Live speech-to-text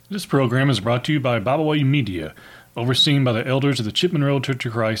This program is brought to you by Bible Way Media, overseen by the elders of the Chipman Road Church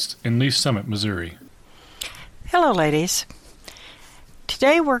of Christ in Lee Summit, Missouri. Hello, ladies.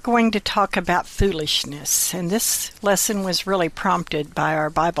 Today we're going to talk about foolishness, and this lesson was really prompted by our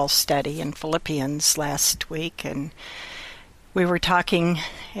Bible study in Philippians last week, and we were talking,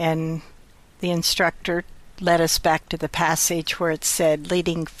 and the instructor led us back to the passage where it said,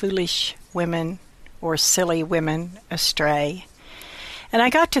 leading foolish women or silly women astray. And I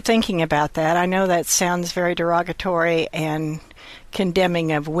got to thinking about that. I know that sounds very derogatory and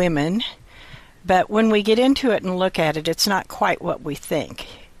condemning of women, but when we get into it and look at it, it's not quite what we think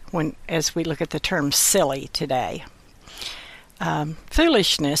as we look at the term silly today.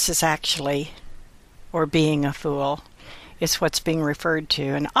 Foolishness is actually, or being a fool, is what's being referred to.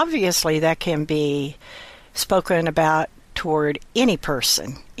 And obviously that can be spoken about toward any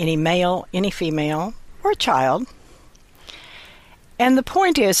person, any male, any female, or child. And the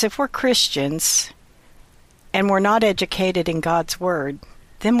point is, if we're Christians and we're not educated in God's Word,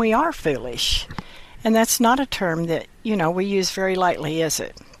 then we are foolish. And that's not a term that, we use very lightly, is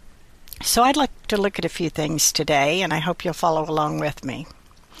it? So I'd like to look at a few things today, and I hope you'll follow along with me.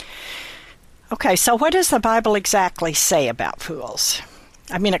 Okay, so what does the Bible exactly say about fools?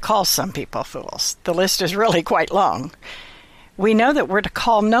 I mean, it calls some people fools. The list is really quite long. We know that we're to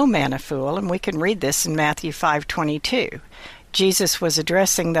call no man a fool, and we can read this in Matthew 5:22. Jesus was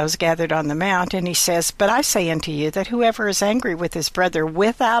addressing those gathered on the mount, and he says, "But I say unto you that whoever is angry with his brother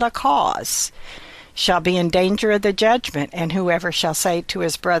without a cause shall be in danger of the judgment, and whoever shall say to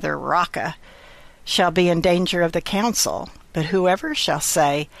his brother, Raca, shall be in danger of the council. But whoever shall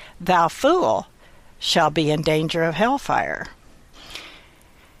say, Thou fool, shall be in danger of hellfire."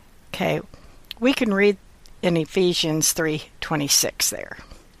 Okay, we can read in Ephesians 3:26 there.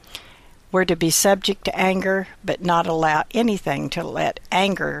 We're to be subject to anger, but not allow anything to let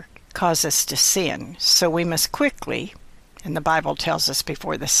anger cause us to sin. So we must quickly, and the Bible tells us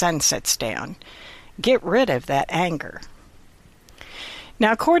before the sun sets down, get rid of that anger.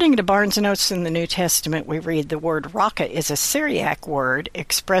 Now, according to Barnes' Notes in the New Testament, we read the word Raca is a Syriac word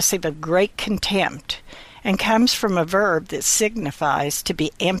expressive of great contempt and comes from a verb that signifies to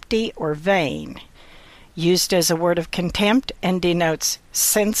be empty or vain, used as a word of contempt and denotes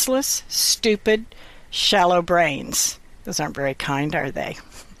senseless, stupid, shallow brains. Those aren't very kind, are they?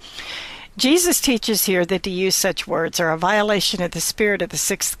 Jesus teaches here that to use such words are a violation of the spirit of the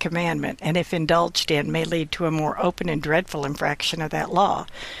sixth commandment, and if indulged in, may lead to a more open and dreadful infraction of that law.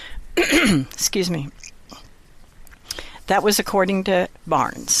 Excuse me. That was according to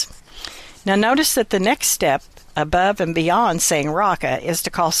Barnes. Now notice that the next step above and beyond saying Raca is to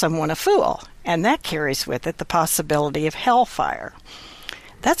call someone a fool, and that carries with it the possibility of hellfire.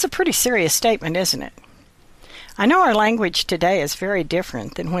 That's a pretty serious statement, isn't it? I know our language today is very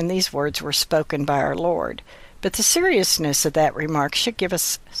different than when these words were spoken by our Lord, but the seriousness of that remark should give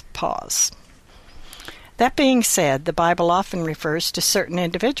us pause. That being said, the Bible often refers to certain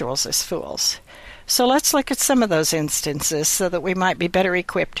individuals as fools. So let's look at some of those instances so that we might be better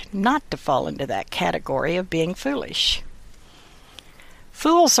equipped not to fall into that category of being foolish.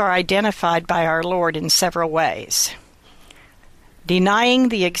 Fools are identified by our Lord in several ways. Denying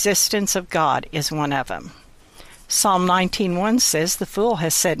the existence of God is one of them. Psalm 19:1 says, "The fool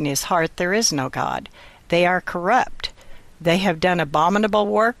has said in his heart, there is no God. They are corrupt. They have done abominable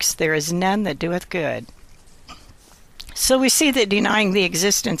works. There is none that doeth good." So we see that denying the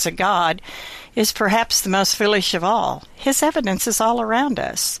existence of God is perhaps the most foolish of all. His evidence is all around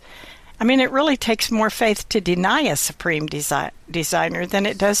us. I mean, it really takes more faith to deny a supreme designer than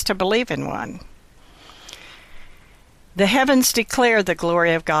it does to believe in one. The heavens declare the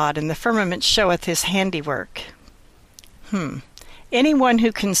glory of God, and the firmament showeth his handiwork. Anyone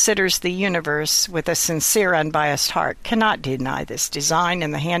who considers the universe with a sincere, unbiased heart cannot deny this design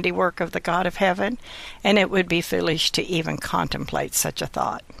and the handiwork of the God of heaven, and it would be foolish to even contemplate such a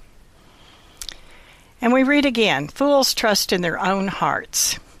thought. And we read again, fools trust in their own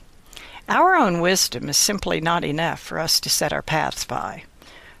hearts. Our own wisdom is simply not enough for us to set our paths by.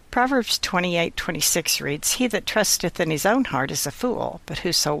 Proverbs 28:26 reads, "He that trusteth in his own heart is a fool, but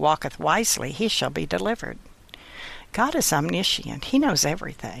whoso walketh wisely, he shall be delivered." God is omniscient. He knows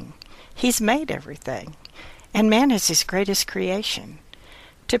everything. He's made everything. And man is his greatest creation.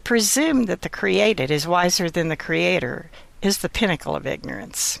 To presume that the created is wiser than the Creator is the pinnacle of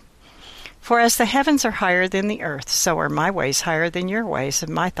ignorance. For as the heavens are higher than the earth, so are my ways higher than your ways,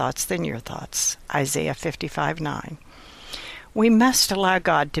 and my thoughts than your thoughts. Isaiah 55:9. We must allow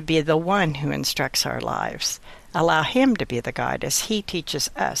God to be the one who instructs our lives. Allow Him to be the guide as He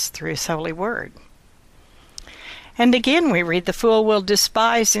teaches us through His holy word. And again we read, the fool will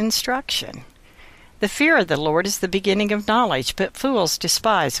despise instruction. The fear of the Lord is the beginning of knowledge, but fools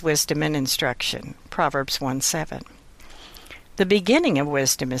despise wisdom and instruction. Proverbs 1:7. The beginning of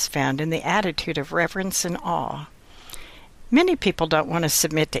wisdom is found in the attitude of reverence and awe. Many people don't want to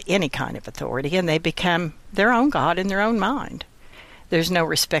submit to any kind of authority, and they become their own God in their own mind. There's no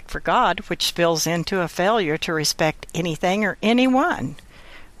respect for God, which spills into a failure to respect anything or anyone,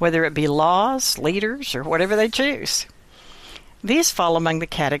 whether it be laws, leaders, or whatever they choose. These fall among the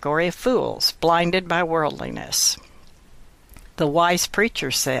category of fools, blinded by worldliness. The wise preacher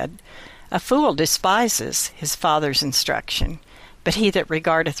said, "A fool despises his father's instruction, but he that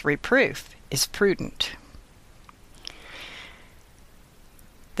regardeth reproof is prudent."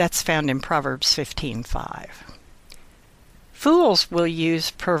 That's found in Proverbs 15:5. Fools will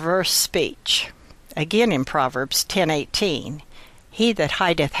use perverse speech. Again in Proverbs 10:18, "He that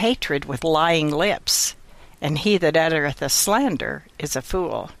hideth hatred with lying lips, and he that uttereth a slander is a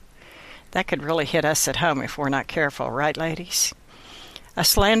fool." That could really hit us at home if we're not careful, right, ladies? A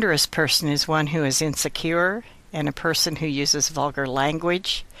slanderous person is one who is insecure and a person who uses vulgar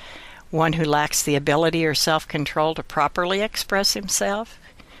language, one who lacks the ability or self-control to properly express himself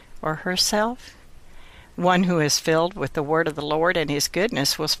or herself. One who is filled with the word of the Lord and his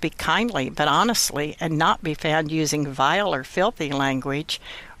goodness will speak kindly but honestly and not be found using vile or filthy language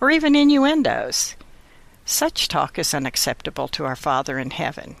or even innuendos. Such talk is unacceptable to our Father in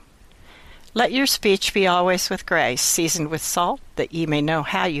heaven. "Let your speech be always with grace, seasoned with salt, that ye may know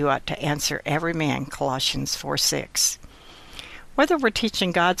how you ought to answer every man." Colossians 4:6. Whether we're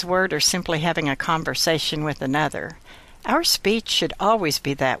teaching God's word or simply having a conversation with another, our speech should always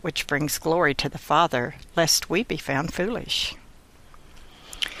be that which brings glory to the Father, lest we be found foolish.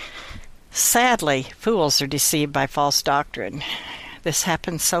 Sadly, fools are deceived by false doctrine. This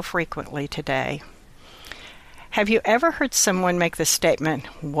happens so frequently today. Have you ever heard someone make the statement,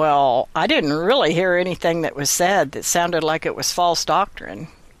 "Well, I didn't really hear anything that was said that sounded like it was false doctrine"?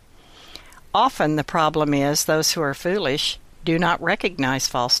 Often the problem is those who are foolish do not recognize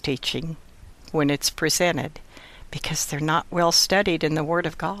false teaching when it's presented, because they're not well studied in the Word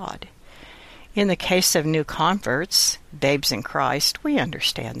of God. In the case of new converts, babes in Christ, we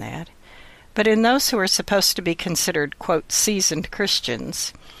understand that. But in those who are supposed to be considered, quote, seasoned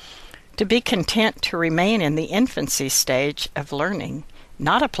Christians, to be content to remain in the infancy stage of learning,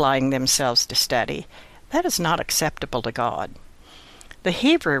 not applying themselves to study, that is not acceptable to God. The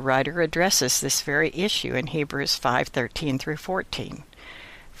Hebrew writer addresses this very issue in Hebrews 5:13 through 14.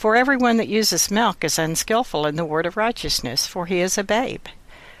 "For everyone that uses milk is unskillful in the word of righteousness, for he is a babe.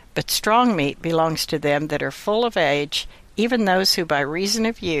 But strong meat belongs to them that are full of age, even those who by reason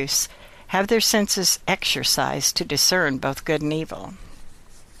of use have their senses exercised to discern both good and evil."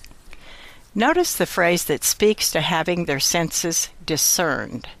 Notice the phrase that speaks to having their senses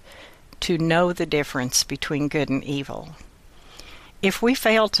discerned, to know the difference between good and evil. If we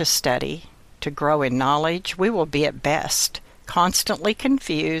fail to study, to grow in knowledge, we will be at best constantly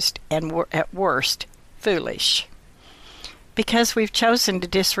confused and at worst foolish, because we've chosen to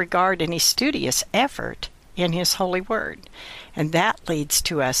disregard any studious effort in His holy word, and that leads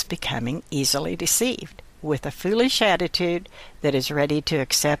to us becoming easily deceived, with a foolish attitude that is ready to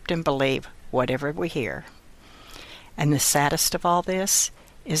accept and believe whatever we hear. And the saddest of all this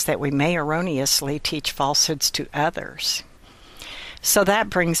is that we may erroneously teach falsehoods to others. So that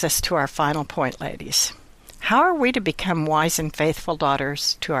brings us to our final point, ladies. How are we to become wise and faithful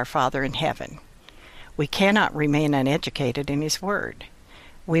daughters to our Father in heaven? We cannot remain uneducated in His Word.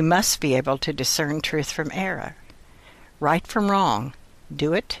 We must be able to discern truth from error, right from wrong,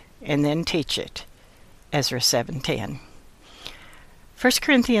 do it, and then teach it. Ezra 7:10. 1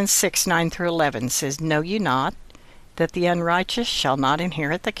 Corinthians 6:9 through 11 says, "Know ye not that the unrighteous shall not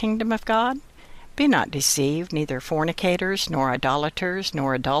inherit the kingdom of God? Be not deceived, neither fornicators, nor idolaters,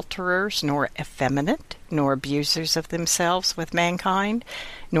 nor adulterers, nor effeminate, nor abusers of themselves with mankind,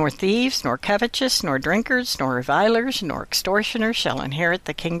 nor thieves, nor covetous, nor drinkers, nor revilers, nor extortioners shall inherit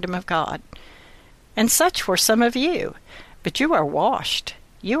the kingdom of God. And such were some of you, but you are washed,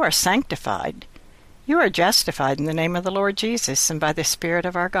 you are sanctified, you are justified in the name of the Lord Jesus and by the Spirit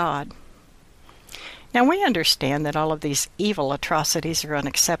of our God." Now we understand that all of these evil atrocities are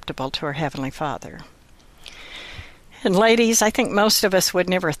unacceptable to our Heavenly Father. And ladies, I think most of us would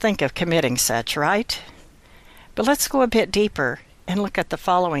never think of committing such, right? But let's go a bit deeper and look at the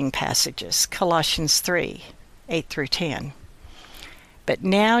following passages. Colossians 3:8 through 10. "But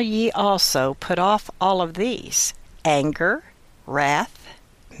now ye also put off all of these: anger, wrath,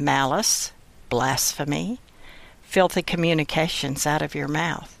 malice, blasphemy, filthy communications out of your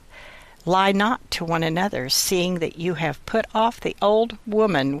mouth. Lie not to one another, seeing that you have put off the old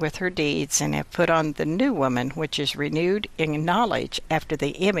woman with her deeds, and have put on the new woman, which is renewed in knowledge after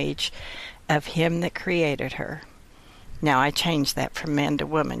the image of him that created her. Now I changed that from man to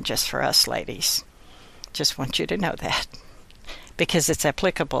woman just for us ladies. Just want you to know that, because it's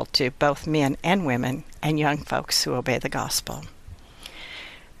applicable to both men and women and young folks who obey the gospel.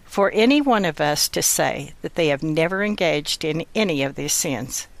 For any one of us to say that they have never engaged in any of these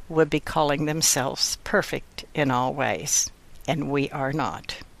sins would be calling themselves perfect in all ways, and we are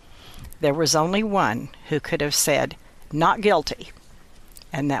not. There was only one who could have said, "Not guilty,"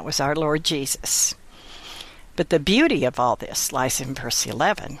 and that was our Lord Jesus. But the beauty of all this lies in verse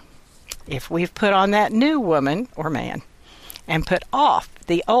 11. If we've put on that new woman or man and put off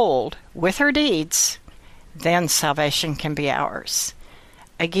the old with her deeds, then salvation can be ours.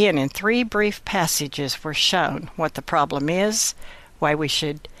 Again, in 3 brief passages we're shown what the problem is, why we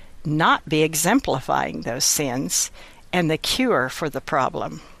should not be exemplifying those sins, and the cure for the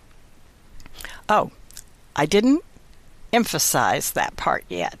problem. Oh, I didn't emphasize that part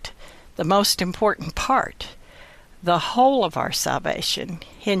yet. The most important part. The whole of our salvation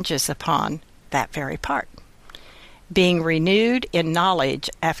hinges upon that very part. Being renewed in knowledge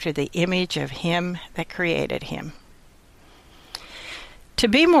after the image of him that created him. To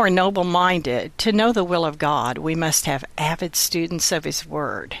be more noble-minded, to know the will of God, we must have avid students of his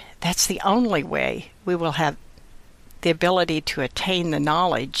word. That's the only way we will have the ability to attain the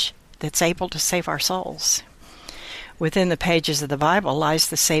knowledge that's able to save our souls. Within the pages of the Bible lies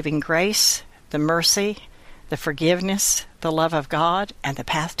the saving grace, the mercy, the forgiveness, the love of God, and the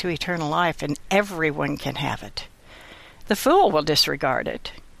path to eternal life, and everyone can have it. The fool will disregard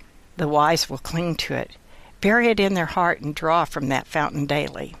it. The wise will cling to it, bury it in their heart, and draw from that fountain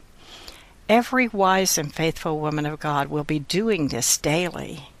daily. Every wise and faithful woman of God will be doing this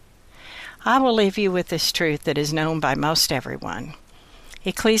daily. I will leave you with this truth that is known by most everyone.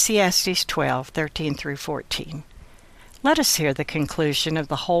 Ecclesiastes 12:13 through 14. Let us hear the conclusion of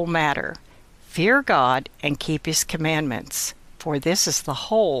the whole matter. Fear God and keep his commandments, for this is the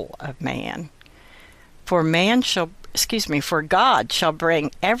whole of man. For God shall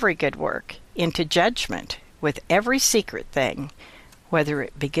bring every good work into judgment with every secret thing, whether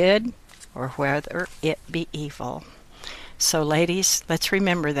it be good or whether it be evil. So, ladies, let's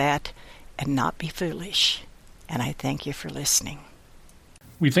remember that and not be foolish. And I thank you for listening.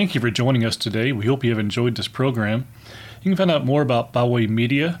 We thank you for joining us today. We hope you have enjoyed this program. You can find out more about Bible Way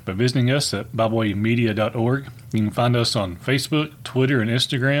Media by visiting us at BibleWayMedia.org. You can find us on Facebook, Twitter, and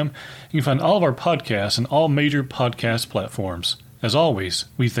Instagram. You can find all of our podcasts on all major podcast platforms. As always,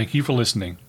 we thank you for listening.